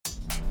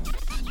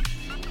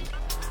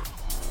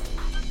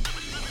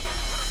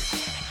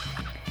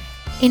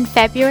In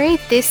February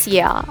this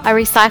year, a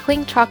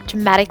recycling truck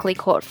dramatically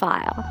caught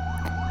fire.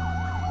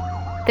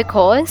 The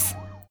cause?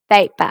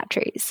 Vape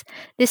batteries.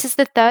 This is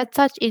the third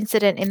such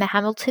incident in the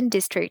Hamilton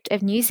district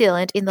of New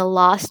Zealand in the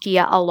last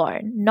year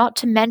alone, not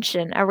to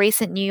mention a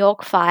recent New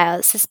York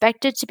fire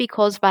suspected to be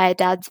caused by a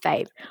dad's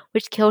vape,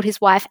 which killed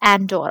his wife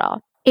and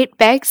daughter. It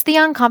begs the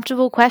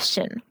uncomfortable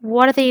question,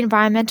 what are the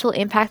environmental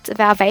impacts of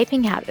our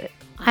vaping habit?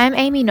 I am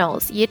Amy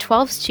Knowles, Year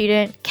 12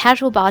 student,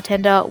 casual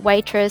bartender,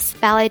 waitress,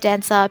 ballet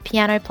dancer,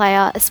 piano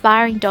player,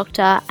 aspiring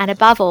doctor, and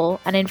above all,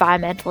 an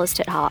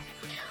environmentalist at heart.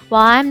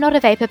 While I am not a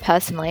vapor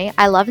personally,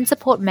 I love and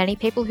support many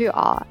people who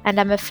are, and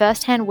am a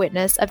first-hand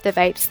witness of the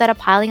vapes that are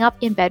piling up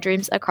in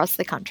bedrooms across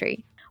the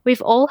country.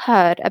 We've all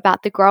heard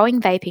about the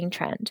growing vaping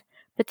trend,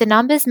 but the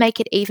numbers make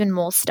it even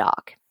more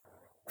stark.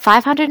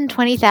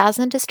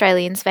 520,000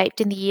 Australians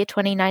vaped in the year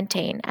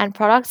 2019, and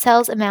product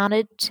sales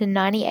amounted to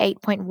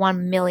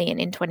 98.1 million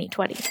in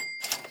 2020.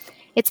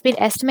 It's been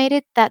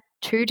estimated that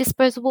 2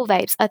 disposable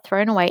vapes are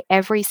thrown away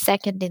every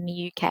second in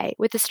the UK,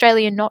 with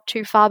Australia not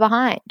too far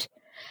behind.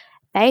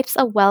 Vapes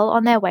are well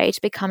on their way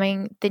to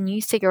becoming the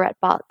new cigarette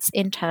butts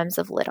in terms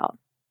of litter.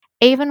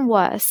 Even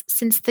worse,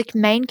 since the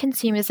main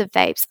consumers of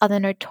vapes are the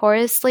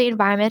notoriously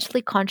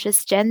environmentally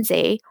conscious Gen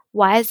Z,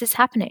 why is this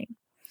happening?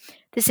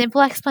 The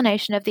simple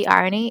explanation of the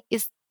irony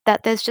is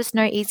that there's just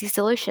no easy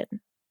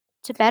solution.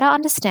 To better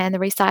understand the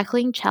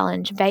recycling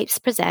challenge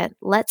vapes present,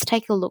 let's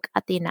take a look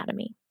at the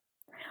anatomy.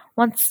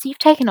 Once you've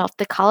taken off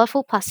the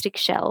colourful plastic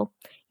shell,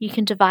 you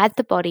can divide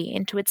the body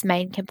into its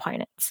main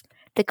components: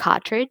 the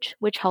cartridge,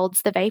 which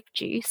holds the vape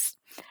juice,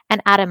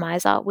 an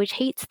atomizer, which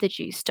heats the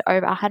juice to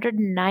over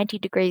 190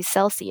 degrees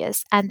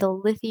Celsius, and the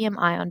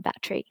lithium-ion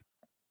battery.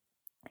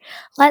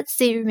 Let's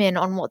zoom in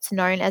on what's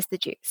known as the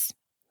juice.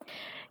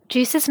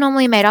 Juice is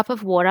normally made up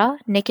of water,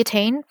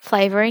 nicotine,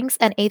 flavourings,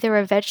 and either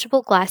a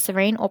vegetable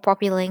glycerine or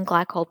propylene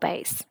glycol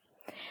base.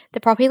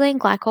 The propylene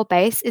glycol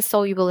base is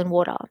soluble in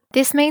water.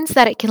 This means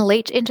that it can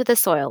leach into the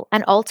soil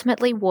and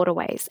ultimately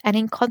waterways, and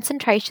in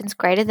concentrations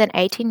greater than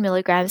 18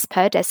 milligrams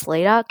per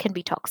deciliter can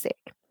be toxic.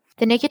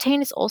 The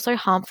nicotine is also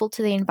harmful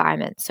to the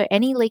environment, so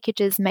any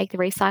leakages make the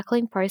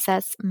recycling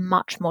process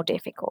much more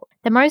difficult.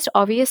 The most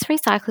obvious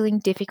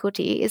recycling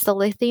difficulty is the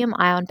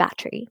lithium-ion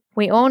battery.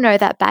 We all know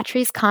that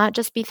batteries can't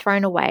just be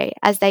thrown away,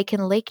 as they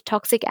can leak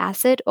toxic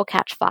acid or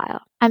catch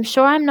fire. I'm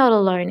sure I'm not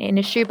alone in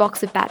a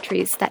shoebox of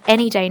batteries that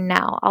any day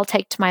now I'll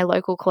take to my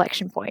local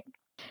collection point.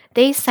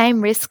 These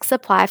same risks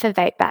apply for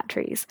vape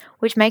batteries,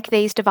 which make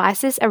these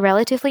devices a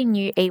relatively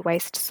new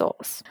e-waste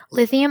source.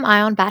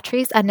 Lithium-ion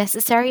batteries are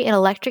necessary in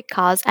electric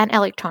cars and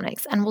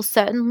electronics and will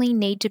certainly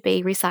need to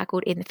be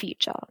recycled in the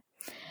future.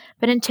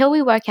 But until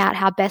we work out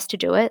how best to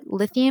do it,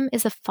 lithium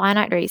is a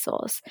finite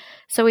resource,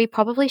 so we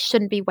probably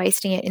shouldn't be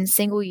wasting it in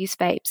single-use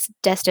vapes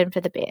destined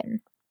for the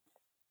bin.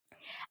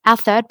 Our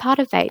third part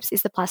of vapes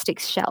is the plastic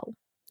shell.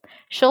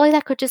 Surely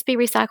that could just be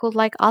recycled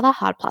like other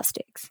hard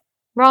plastics.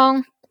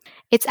 Wrong.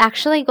 It's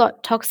actually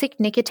got toxic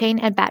nicotine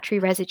and battery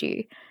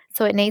residue,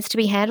 so it needs to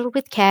be handled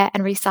with care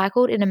and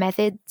recycled in a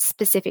method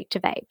specific to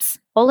vapes.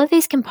 All of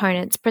these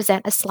components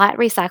present a slight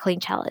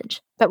recycling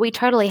challenge, but we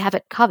totally have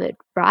it covered,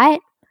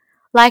 right?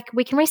 Like,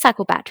 we can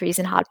recycle batteries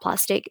in hard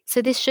plastic, so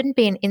this shouldn't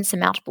be an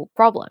insurmountable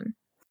problem.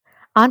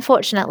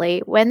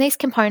 Unfortunately, when these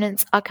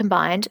components are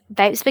combined,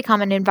 vapes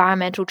become an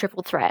environmental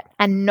triple threat,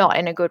 and not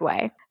in a good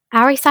way.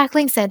 Our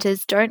recycling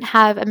centres don't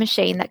have a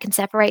machine that can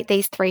separate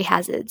these 3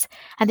 hazards,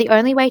 and the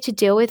only way to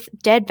deal with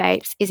dead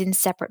vapes is in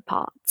separate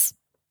parts.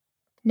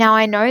 Now,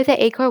 I know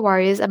the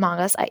eco-warriors among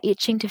us are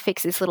itching to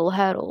fix this little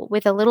hurdle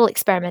with a little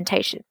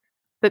experimentation,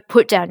 but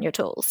put down your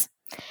tools.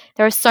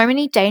 There are so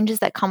many dangers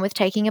that come with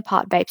taking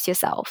apart vapes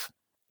yourself.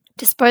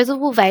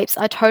 Disposable vapes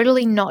are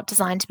totally not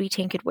designed to be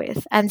tinkered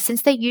with, and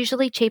since they're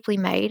usually cheaply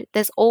made,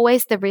 there's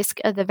always the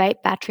risk of the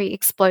vape battery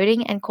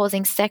exploding and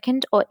causing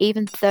second or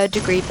even third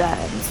degree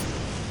burns.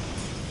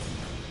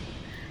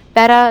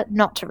 Better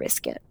not to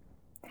risk it.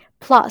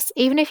 Plus,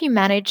 even if you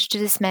manage to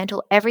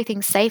dismantle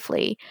everything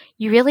safely,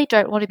 you really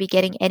don't want to be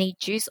getting any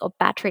juice or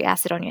battery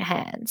acid on your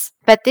hands.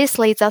 But this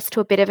leads us to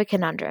a bit of a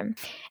conundrum.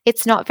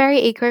 It's not very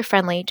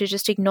eco-friendly to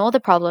just ignore the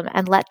problem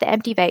and let the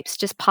empty vapes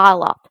just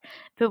pile up,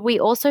 but we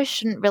also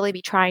shouldn't really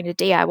be trying to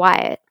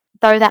DIY it.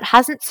 Though that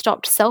hasn't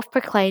stopped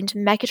self-proclaimed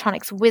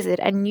mechatronics wizard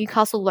and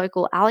Newcastle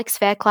local Alex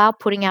Fairclough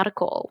putting out a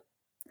call.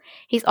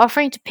 He's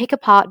offering to pick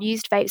apart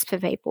used vapes for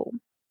people.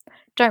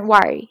 Don't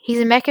worry, he's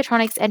a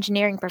mechatronics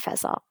engineering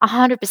professor,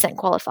 100%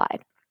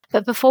 qualified.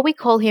 But before we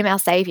call him our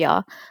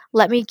saviour,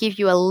 let me give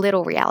you a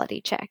little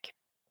reality check.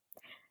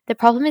 The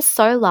problem is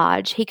so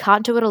large he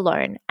can't do it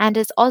alone, and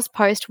as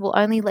Ozpost will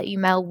only let you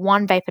mail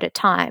 1 vape at a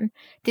time,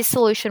 this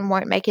solution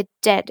won't make a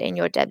dent in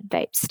your dead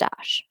vape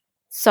stash.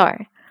 So,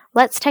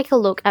 let's take a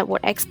look at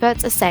what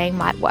experts are saying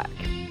might work.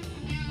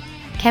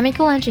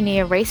 Chemical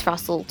engineer Reece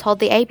Russell told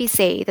the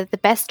ABC that the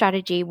best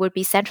strategy would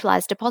be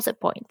centralised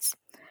deposit points.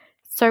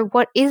 So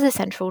what is a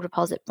central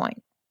deposit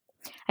point?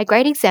 A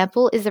great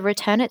example is the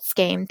Return It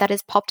scheme that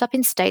has popped up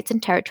in states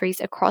and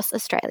territories across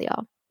Australia.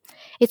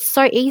 It's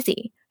so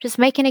easy. Just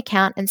make an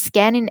account and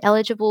scan in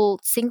eligible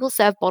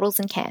single-serve bottles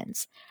and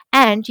cans,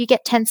 and you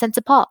get 10 cents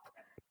a pop.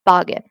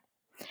 Bargain.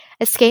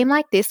 A scheme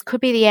like this could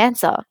be the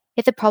answer.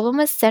 If the problem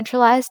was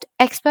centralized,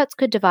 experts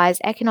could devise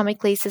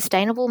economically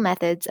sustainable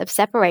methods of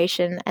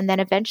separation and then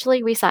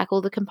eventually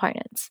recycle the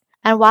components.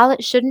 And while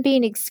it shouldn't be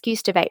an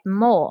excuse to vape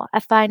more, a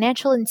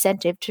financial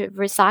incentive to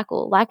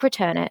recycle, like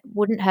return it,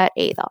 wouldn't hurt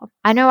either.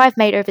 I know I've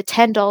made over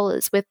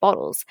 $10 with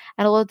bottles,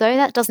 and although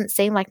that doesn't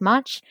seem like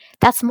much,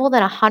 that's more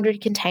than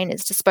 100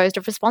 containers disposed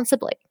of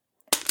responsibly.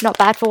 Not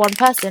bad for one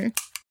person.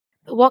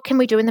 But what can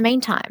we do in the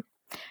meantime?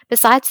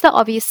 Besides the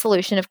obvious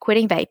solution of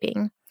quitting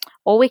vaping,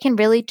 all we can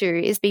really do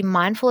is be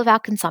mindful of our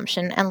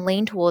consumption and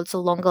lean towards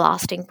the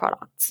longer-lasting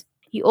products.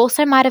 You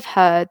also might have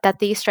heard that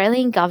the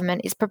Australian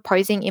government is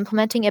proposing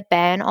implementing a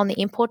ban on the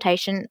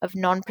importation of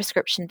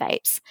non-prescription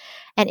vapes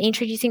and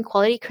introducing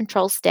quality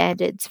control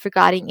standards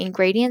regarding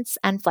ingredients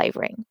and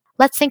flavouring.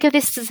 Let's think of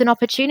this as an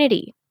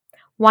opportunity.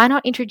 Why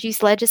not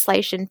introduce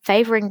legislation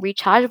favouring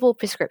rechargeable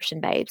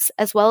prescription vapes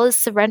as well as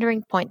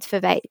surrendering points for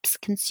vapes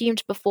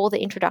consumed before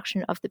the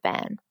introduction of the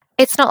ban?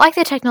 It's not like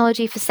the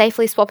technology for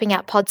safely swapping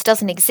out pods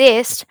doesn't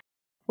exist.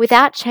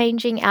 Without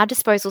changing our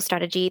disposal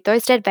strategy,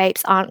 those dead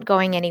vapes aren't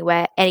going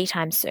anywhere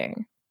anytime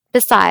soon.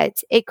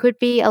 Besides, it could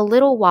be a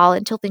little while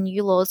until the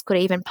new laws could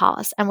even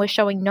pass, and we're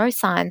showing no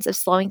signs of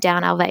slowing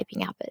down our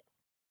vaping habit.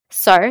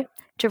 So,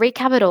 to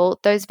recap it all,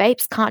 those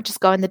vapes can't just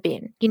go in the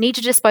bin. You need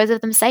to dispose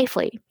of them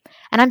safely.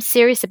 And I'm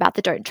serious about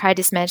the don't try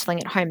dismantling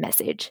at home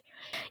message.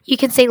 You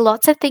can see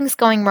lots of things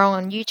going wrong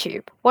on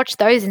YouTube. Watch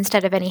those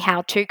instead of any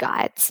how-to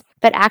guides.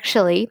 But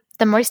actually,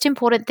 the most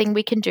important thing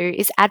we can do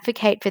is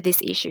advocate for this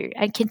issue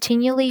and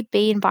continually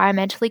be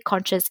environmentally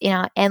conscious in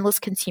our endless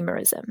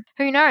consumerism.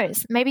 Who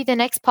knows, maybe the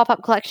next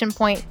pop-up collection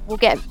point will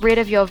get rid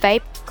of your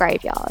vape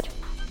graveyard.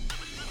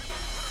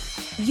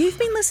 You've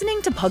been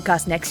listening to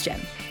Podcast Next Gen,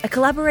 a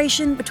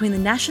collaboration between the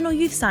National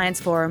Youth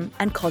Science Forum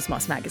and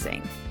Cosmos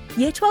magazine.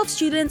 Year 12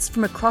 students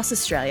from across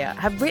Australia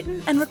have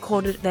written and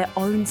recorded their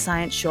own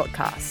science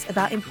shortcasts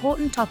about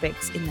important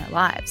topics in their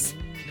lives.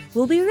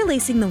 We'll be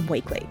releasing them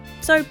weekly,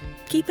 so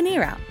keep an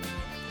ear out.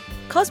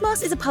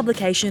 Cosmos is a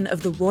publication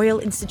of the Royal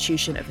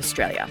Institution of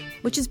Australia,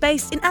 which is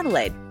based in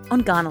Adelaide,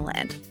 on Kaurna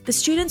land. The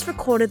students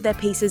recorded their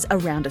pieces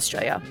around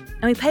Australia,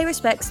 and we pay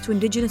respects to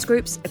Indigenous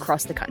groups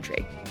across the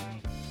country.